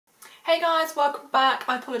Hey guys, welcome back.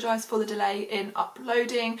 I apologise for the delay in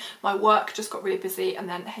uploading. My work just got really busy and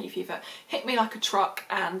then hay fever hit me like a truck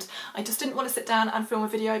and I just didn't want to sit down and film a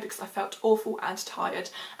video because I felt awful and tired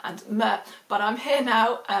and meh. But I'm here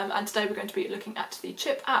now and today we're going to be looking at the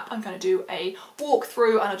Chip app. I'm going to do a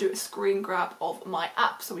walkthrough and I'll do a screen grab of my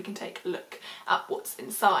app so we can take a look at what's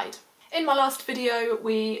inside. In my last video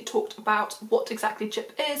we talked about what exactly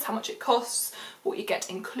Chip is, how much it costs, what you get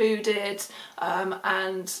included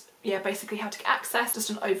and yeah, basically how to get access,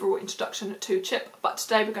 just an overall introduction to Chip. But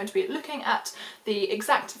today we're going to be looking at the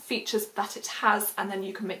exact features that it has and then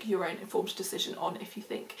you can make your own informed decision on if you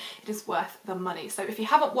think it is worth the money. So if you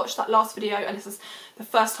haven't watched that last video and this is the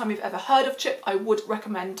first time you've ever heard of Chip, I would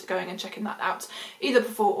recommend going and checking that out either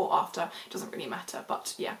before or after, it doesn't really matter,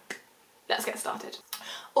 but yeah. Let's get started.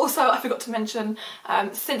 Also, I forgot to mention,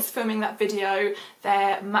 since filming that video,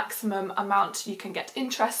 their maximum amount you can get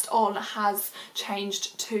interest on has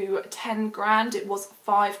changed to 10 grand. It was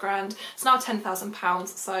 5 grand. It's now £10,000,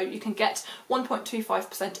 so you can get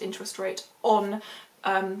 1.25% interest rate on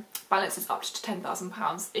balances up to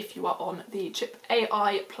 £10,000 if you are on the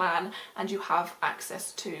ChipAI plan and you have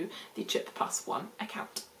access to the Chip+1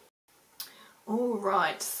 account.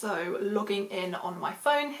 Alright, so logging in on my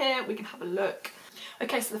phone here, we can have a look.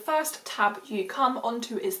 Okay, so the first tab you come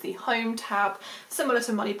onto is the Home tab. Similar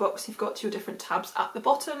to Moneybox, you've got your different tabs at the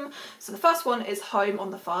bottom. So the first one is Home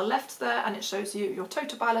on the far left there, and it shows you your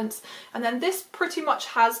total balance. And then this pretty much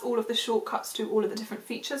has all of the shortcuts to all of the different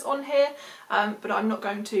features on here, but I'm not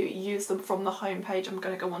going to use them from the home page. I'm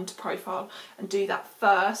going to go on to Profile and do that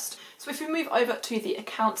first. So if we move over to the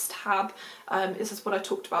Accounts tab, this is what I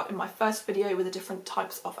talked about in my first video with the different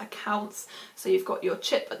types of accounts. So you've got your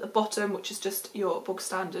Chip at the bottom, which is just your bog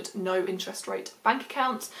standard no interest rate bank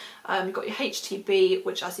account. You've got your HTB,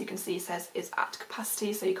 which as you can see says is at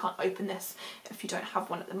capacity, so you can't open this if you don't have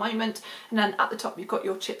one at the moment. And then at the top you've got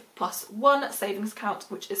your Chip+1 savings account,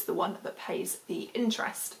 which is the one that pays the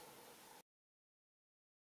interest.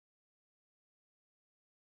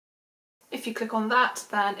 If you click on that,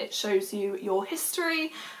 then it shows you your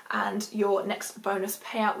history and your next bonus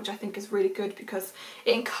payout, which I think is really good because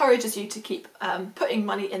it encourages you to keep putting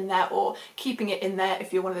money in there or keeping it in there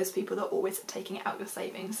if you're one of those people that are always taking out your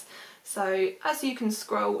savings. So as you can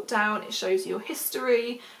scroll down, it shows your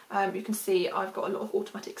history. You can see I've got a lot of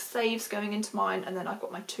automatic saves going into mine, and then I've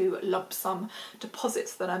got my 2 lump sum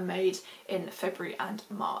deposits that I made in February and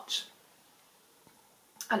March.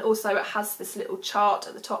 And also it has this little chart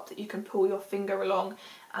at the top that you can pull your finger along,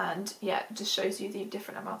 and yeah, it just shows you the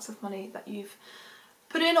different amounts of money that you've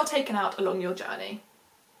put in or taken out along your journey.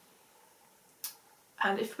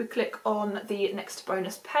 And if we click on the next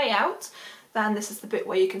bonus payout, then this is the bit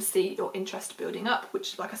where you can see your interest building up,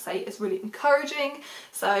 which like I say is really encouraging.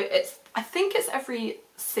 So I think it's every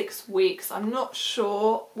 6 weeks. I'm not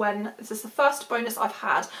sure when. This is the first bonus I've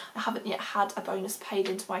had. I haven't yet had a bonus paid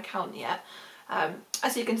into my account yet.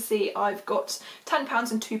 As you can see, I've got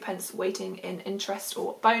 £10 and 2 pence waiting in interest,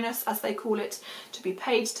 or bonus as they call it, to be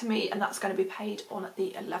paid to me, and that's going to be paid on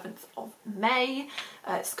the 11th of May.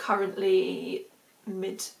 It's currently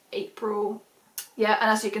mid-April. Yeah, and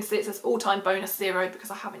as you can see it says all-time bonus 0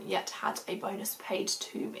 because I haven't yet had a bonus paid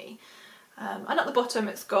to me. And at the bottom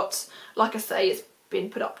it's got, like I say, it's been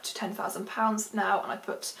put up to £10,000 now, and I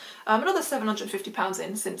put another £750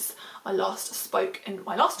 in since I last spoke in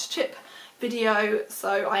my last Chip video,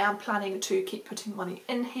 so I am planning to keep putting money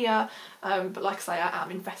in here, but like I say, I am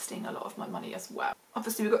investing a lot of my money as well.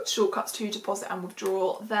 Obviously we've got shortcuts to deposit and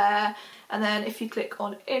withdrawal there, and then if you click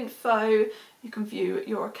on info you can view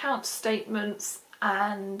your account statements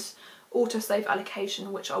and autosave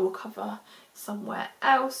allocation, which I will cover somewhere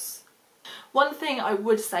else. One thing I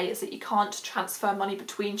would say is that you can't transfer money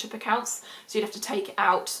between Chip accounts, so you'd have to take it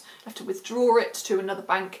out, you have to withdraw it to another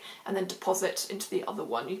bank and then deposit into the other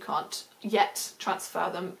one. You can't yet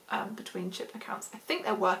transfer them between Chip accounts. I think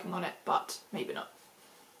they're working on it, but maybe not.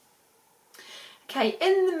 Okay,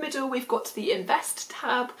 in the middle we've got the Invest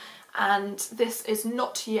tab, and this is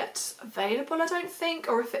not yet available, I don't think,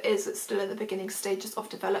 or if it is, it's still in the beginning stages of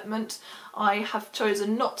development. I have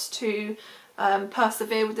chosen not to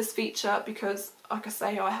persevere with this feature because, like I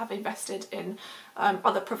say, I have invested in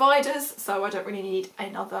other providers, so I don't really need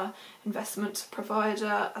another investment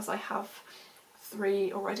provider as I have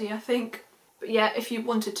 3 already, I think. But yeah, if you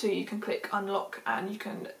wanted to, you can click unlock and you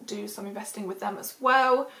can do some investing with them as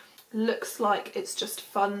well. Looks like it's just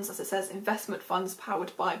funds, as it says, investment funds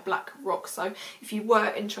powered by BlackRock. So if you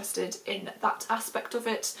were interested in that aspect of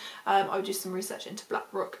it, I would do some research into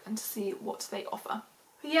BlackRock and see what they offer.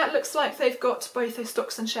 But yeah, it looks like they've got both a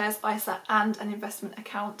stocks and shares ISA and an investment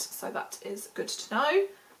account, so that is good to know.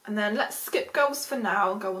 And then let's skip goals for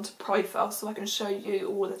now and go on to profile so I can show you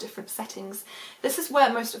all the different settings. This is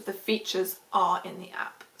where most of the features are in the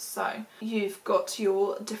app. So you've got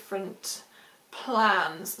your different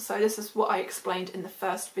plans. So this is what I explained in the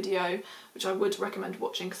first video, which I would recommend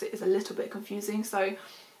watching because it is a little bit confusing. So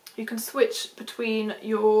you can switch between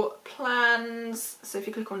your plans. So if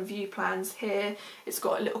you click on view plans here, it's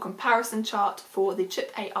got a little comparison chart for the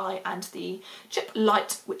ChipAI and the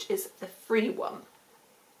ChipLite, which is the free one.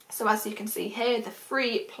 So as you can see here, the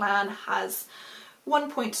free plan has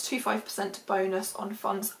 1.25% bonus on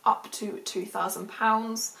funds up to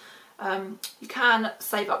 £2,000. You can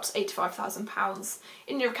save up to £85,000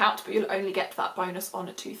 in your account, but you'll only get that bonus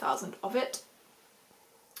on 2,000 of it.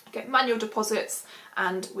 You get manual deposits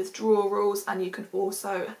and withdrawals, and you can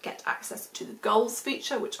also get access to the goals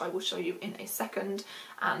feature, which I will show you in a second,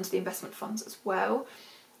 and the investment funds as well.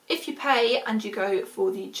 If you pay and you go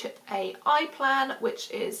for the ChipAI plan,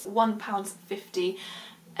 which is £1.50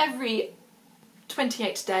 every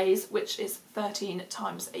 28 days, which is 13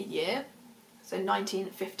 times a year, so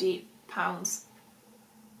 £19.50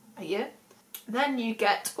 a year. Then you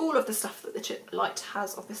get all of the stuff that the ChipLite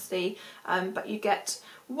has, obviously, but you get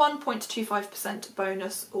 1.25%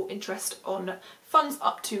 bonus or interest on funds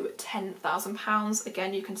up to £10,000.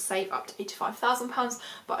 Again, you can save up to £85,000,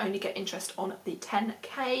 but only get interest on the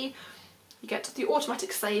 10k. You get the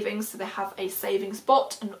automatic savings, so they have a savings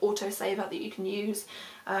bot, an autosaver that you can use,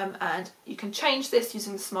 and you can change this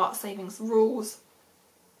using the smart savings rules.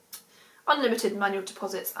 Unlimited manual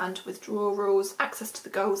deposits and withdrawals, access to the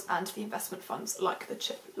goals and the investment funds like the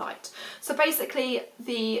ChipLite. So basically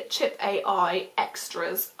the ChipAI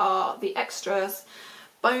extras are the extras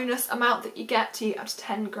bonus amount that you get up to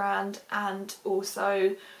 10 grand, and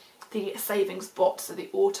also the savings bot, so the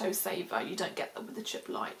auto saver. You don't get that with the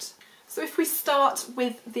ChipLite. So if we start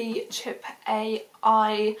with the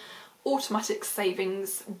ChipAI automatic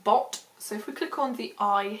savings bot, so if we click on the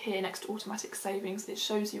I here next to automatic savings, it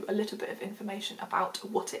shows you a little bit of information about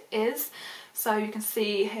what it is. So you can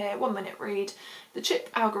see here, 1 minute read, the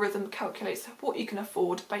Chip algorithm calculates what you can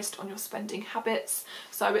afford based on your spending habits.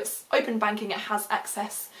 So it's open banking, it has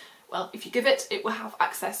access, well, if you give it, it will have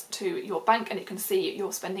access to your bank and it can see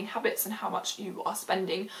your spending habits and how much you are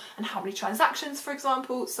spending and how many transactions, for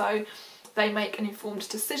example. So they make an informed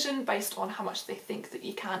decision based on how much they think that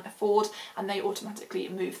you can afford, and they automatically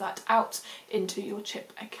move that out into your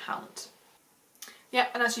Chip account. Yeah,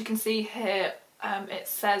 and as you can see here, it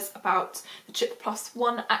says about the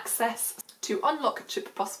Chip+1 access. To unlock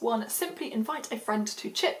Chip+1, simply invite a friend to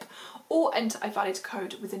Chip or enter a valid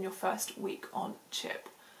code within your first week on Chip.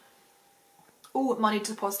 All money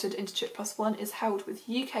deposited into Chip+1 is held with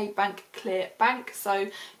UK bank ClearBank, so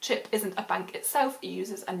Chip isn't a bank itself, it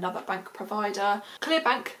uses another bank provider.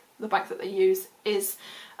 ClearBank, the bank that they use, is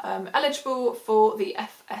eligible for the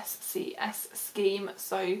FSCS scheme,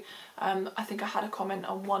 so I think I had a comment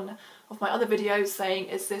on one of my other videos saying,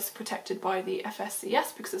 is this protected by the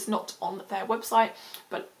FSCS, because it's not on their website,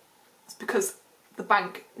 but it's because the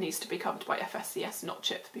bank needs to be covered by FSCS, not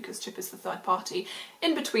Chip, because Chip is the third party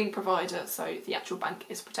in between provider, so the actual bank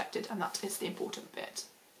is protected, and that is the important bit.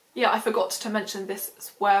 Yeah, I forgot to mention this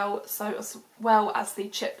as well. So as well as the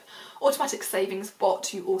Chip automatic savings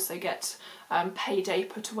bot, you also get payday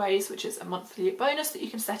putaways, which is a monthly bonus that you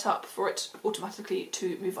can set up for it automatically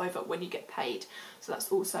to move over when you get paid. So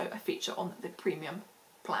that's also a feature on the premium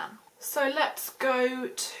plan. So let's go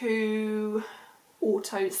to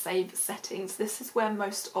auto save settings. This is where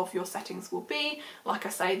most of your settings will be. Like I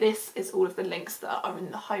say, this is all of the links that are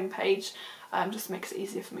in the home page. Just makes it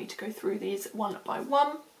easier for me to go through these one by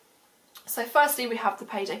one. So firstly we have the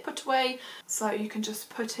payday put away, so you can just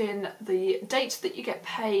put in the date that you get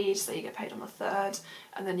paid, so you get paid on the 3rd,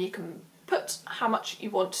 and then you can put how much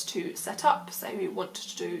you want to set up. Say you want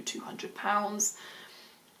to do £200,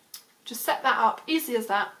 just set that up, easy as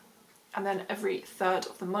that, and then every 3rd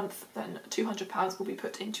of the month then £200 will be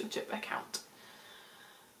put into your Chip account.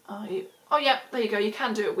 Oh yeah, there you go, you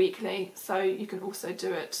can do it weekly, so you can also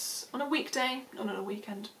do it on a weekday, not on a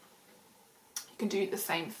weekend. You can do the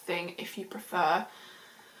same thing if you prefer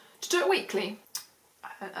to do it weekly.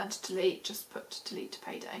 And delete, just put delete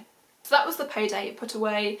payday. So that was the payday put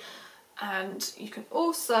away, and you can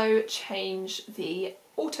also change the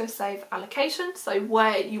autosave allocation, so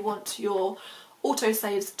where you want your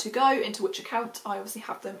autosaves to go, into which account. I obviously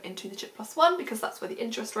have them into the Chip+1 because that's where the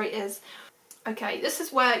interest rate is. Okay, this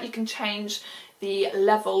is where you can change the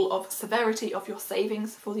level of severity of your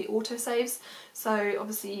savings for the autosaves. So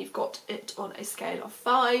obviously you've got it on a scale of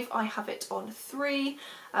 5, I have it on 3,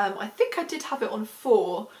 I think I did have it on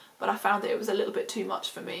 4, but I found that it was a little bit too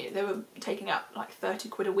much for me. They were taking out like 30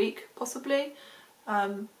 quid a week possibly,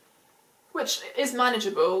 which is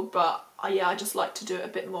manageable, but yeah, I just like to do it a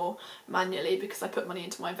bit more manually because I put money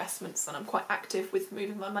into my investments and I'm quite active with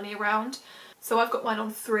moving my money around. So I've got mine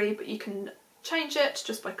on 3, but you can change it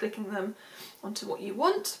just by clicking them onto what you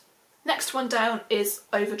want. Next one down is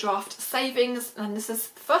overdraft savings, and this is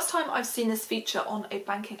the first time I've seen this feature on a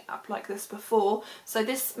banking app like this before. So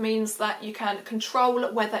this means that you can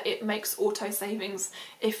control whether it makes auto savings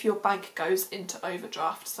if your bank goes into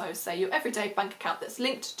overdraft. So say your everyday bank account that's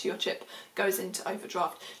linked to your chip goes into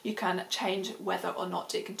overdraft, you can change whether or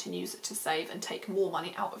not it continues to save and take more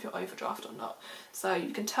money out of your overdraft or not. So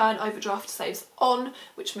you can turn overdraft saves on,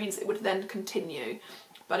 which means it would then continue,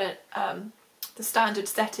 but the standard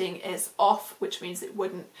setting is off, which means it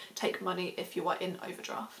wouldn't take money if you are in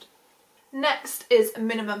overdraft. Next is a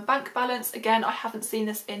minimum bank balance. Again, I haven't seen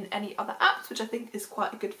this in any other apps, which I think is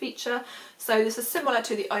quite a good feature. So this is similar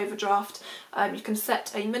to the overdraft. You can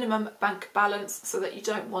set a minimum bank balance so that you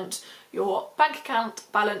don't want your bank account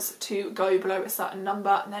balance to go below a certain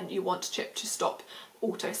number, and then you want Chip to stop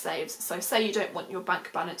auto saves. So say you don't want your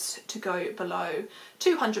bank balance to go below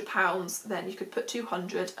 £200, then you could put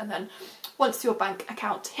 200, and then once your bank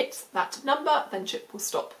account hits that number, then Chip will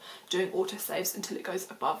stop doing auto saves until it goes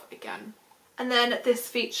above again. And then this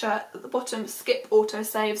feature at the bottom, skip auto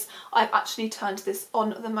saves, I've actually turned this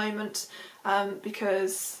on at the moment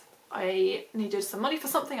because I needed some money for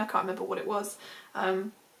something, I can't remember what it was.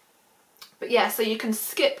 But yeah, so you can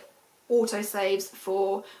skip auto saves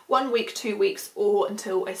for 1 week, 2 weeks, or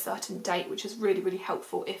until a certain date, which is really, really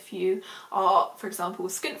helpful if you are, for example,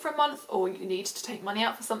 skint for a month, or you need to take money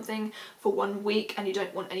out for something for 1 week and you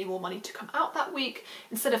don't want any more money to come out that week.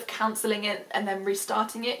 Instead of cancelling it and then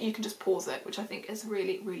restarting it, you can just pause it, which I think is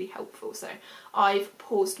really, really helpful. So I've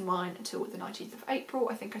paused mine until the 19th of April.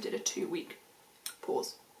 I think I did a 2-week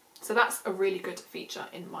pause. So that's a really good feature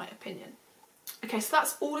in my opinion. Okay, so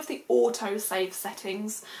that's all of the auto save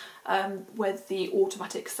settings with the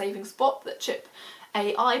automatic savings bot that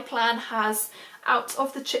ChipAI plan has. Out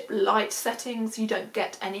of the ChipLite settings, you don't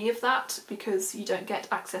get any of that because you don't get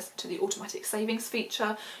access to the automatic savings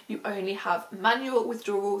feature. You only have manual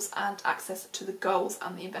withdrawals and access to the goals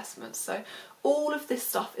and the investments. So all of this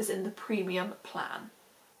stuff is in the premium plan.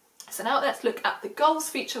 So now let's look at the goals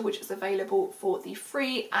feature, which is available for the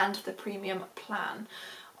free and the premium plan.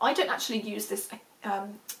 I don't actually use this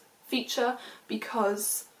feature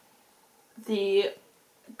because the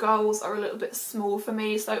goals are a little bit small for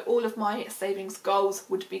me, so all of my savings goals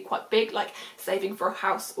would be quite big, like saving for a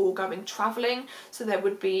house or going travelling, so there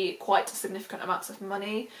would be quite significant amounts of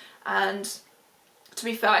money. And to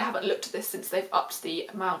be fair, I haven't looked at this since they've upped the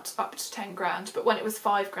amount up to 10 grand, but when it was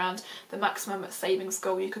 5 grand, the maximum savings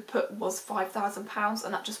goal you could put was £5,000,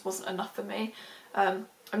 and that just wasn't enough for me.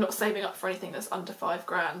 I'm not saving up for anything that's under 5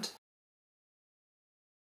 grand.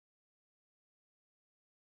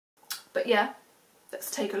 But yeah,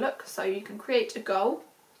 let's take a look. So you can create a goal.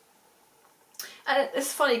 And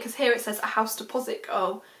it's funny because here it says a house deposit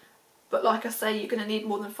goal, but like I say, you're going to need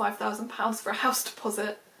more than £5,000 for a house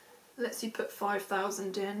deposit. It lets you put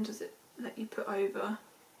 5,000 in. Does it let you put over?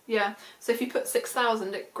 Yeah, so if you put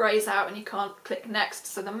 6,000, it greys out and you can't click next.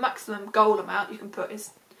 So the maximum goal amount you can put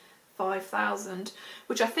is 5,000,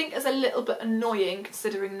 which I think is a little bit annoying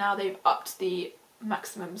considering now they've upped the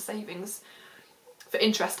maximum savings for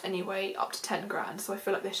interest anyway up to 10 grand, so I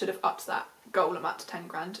feel like they should have upped that goal amount to 10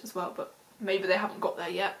 grand as well, but maybe they haven't got there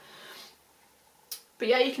yet. But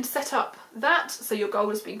yeah, you can set up that so your goal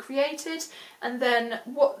has been created, and then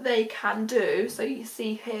what they can do, so you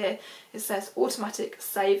see here it says automatic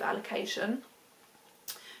save allocation.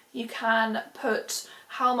 You can put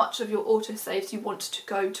how much of your auto saves you want to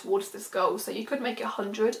go towards this goal. So you could make it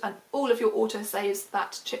 100 and all of your auto saves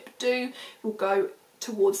that Chip do will go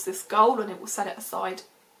towards this goal, and it will set it aside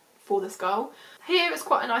for this goal. Here is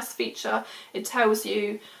quite a nice feature. It tells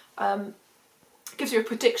you, gives you a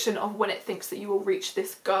prediction of when it thinks that you will reach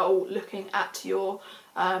this goal looking at your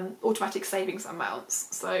automatic savings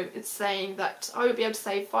amounts. So it's saying that I would be able to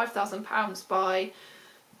save £5,000 by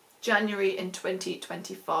January in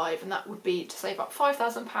 2025, and that would be to save up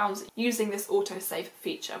 £5,000 using this autosave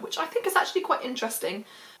feature, which I think is actually quite interesting.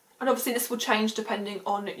 And obviously this will change depending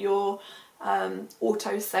on your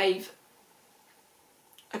autosave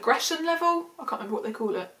aggression level. I can't remember what they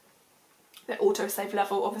call it. The autosave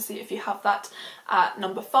level, obviously if you have that at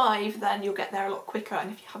number 5, then you'll get there a lot quicker,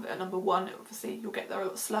 and if you have it at number 1, obviously you'll get there a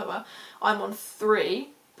lot slower. I'm on 3,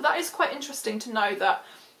 but that is quite interesting to know that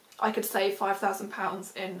I could save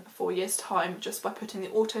 £5,000 in 4 years' time just by putting the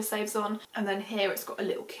autosaves on. And then here it's got a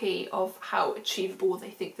little key of how achievable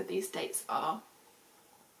they think that these dates are.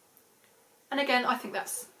 And again, I think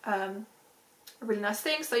that's a really nice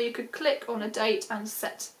thing. So you could click on a date and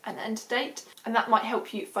set an end date, and that might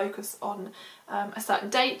help you focus on a certain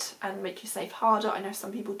date and make you save harder. I know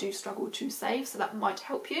some people do struggle to save, so that might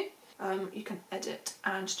help you. You can edit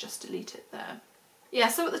and just delete it there. Yeah,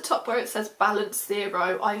 so at the top where it says balance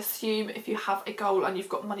 0, I assume if you have a goal and you've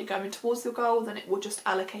got money going towards your goal, then it will just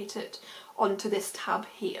allocate it onto this tab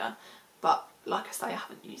here. But like I say, I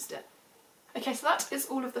haven't used it. Okay, so that is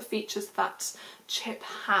all of the features that Chip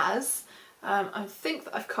has. I think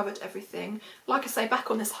that I've covered everything. Like I say, back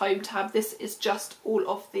on this home tab, this is just all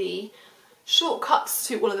of the shortcuts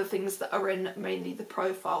to all of the things that are in mainly the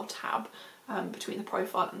profile tab, between the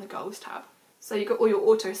profile and the goals tab. So you've got all your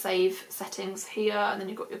autosave settings here, and then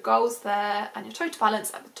you've got your goals there and your total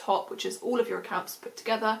balance at the top, which is all of your accounts put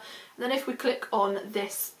together. And then if we click on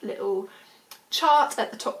this little chart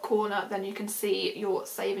at the top corner, then you can see your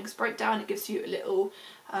savings breakdown. It gives you a little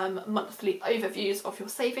monthly overviews of your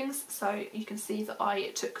savings. So you can see that I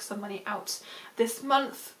took some money out this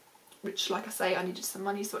month, which, like I say, I needed some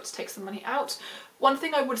money, so I had to take some money out. One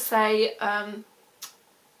thing I would say,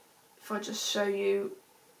 if I just show you,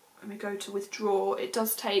 when we go to withdraw, it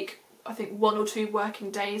does take, I think, 1 or 2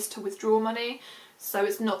 working days to withdraw money. So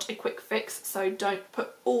it's not a quick fix, so don't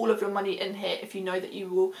put all of your money in here if you know that you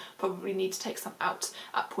will probably need to take some out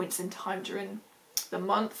at points in time during the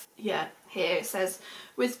month. Yeah, here it says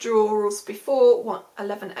withdrawals before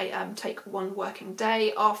 11 AM take 1 working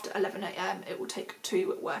day. After 11 AM it will take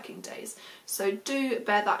 2 working days. So do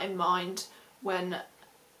bear that in mind when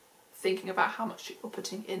thinking about how much you're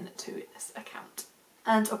putting into this account.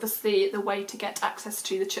 And obviously the way to get access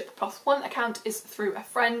to the Chip+1 account is through a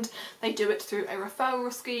friend. They do it through a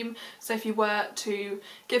referral scheme. So if you were to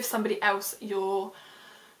give somebody else your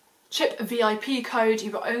Chip VIP code, you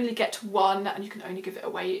will only get 1, and you can only give it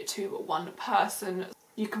away to 1 person.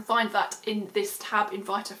 You can find that in this tab,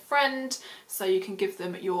 invite a friend, so you can give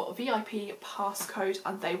them your VIP passcode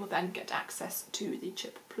and they will then get access to the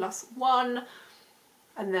Chip+1.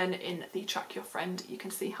 And then in the track your friend, you can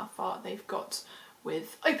see how far they've got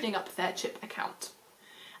with opening up their Chip account.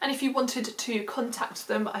 And if you wanted to contact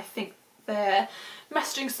them, I think their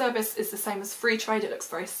messaging service is the same as Freetrade. It looks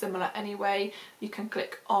very similar anyway. You can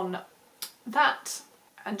click on that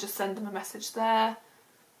and just send them a message there.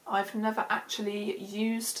 I've never actually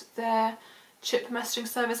used their Chip messaging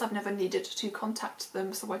service. I've never needed to contact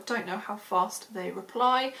them, so I don't know how fast they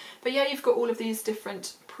reply. But yeah, you've got all of these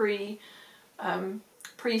different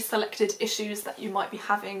pre-selected issues that you might be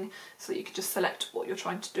having, so that you can just select what you're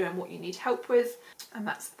trying to do and what you need help with. And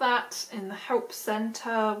that's that. In the help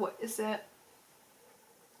centre, what is it?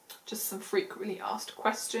 Just some frequently asked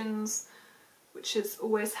questions, which is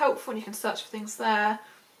always helpful, and you can search for things there.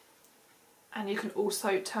 And you can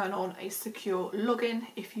also turn on a secure login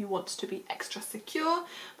if you want to be extra secure.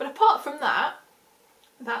 But apart from that,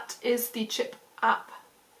 that is the Chip app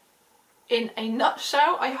in a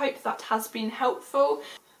nutshell. I hope that has been helpful.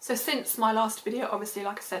 So since my last video, obviously,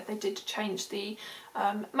 like I said, they did change the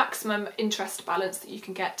maximum interest balance that you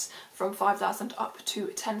can get from 5,000 up to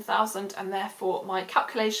 10,000, and therefore my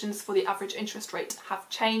calculations for the average interest rate have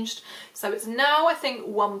changed. So it's now, I think,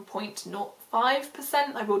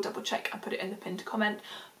 1.05%. I will double check and put it in the pinned comment,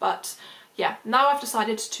 but yeah, now I've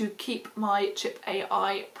decided to keep my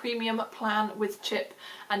ChipAI premium plan with Chip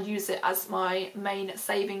and use it as my main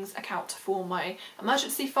savings account for my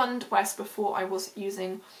emergency fund, whereas before I was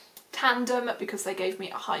using Tandem because they gave me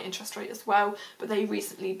a high interest rate as well, but they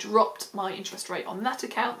recently dropped my interest rate on that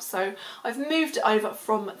account, so I've moved it over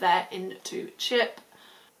from there into Chip.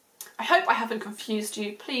 I hope I haven't confused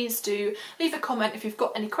you. Please do leave a comment if you've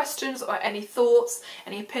got any questions or any thoughts,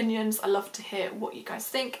 any opinions. I love to hear what you guys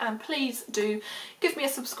think, and please do give me a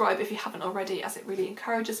subscribe if you haven't already, as it really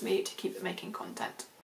encourages me to keep making content.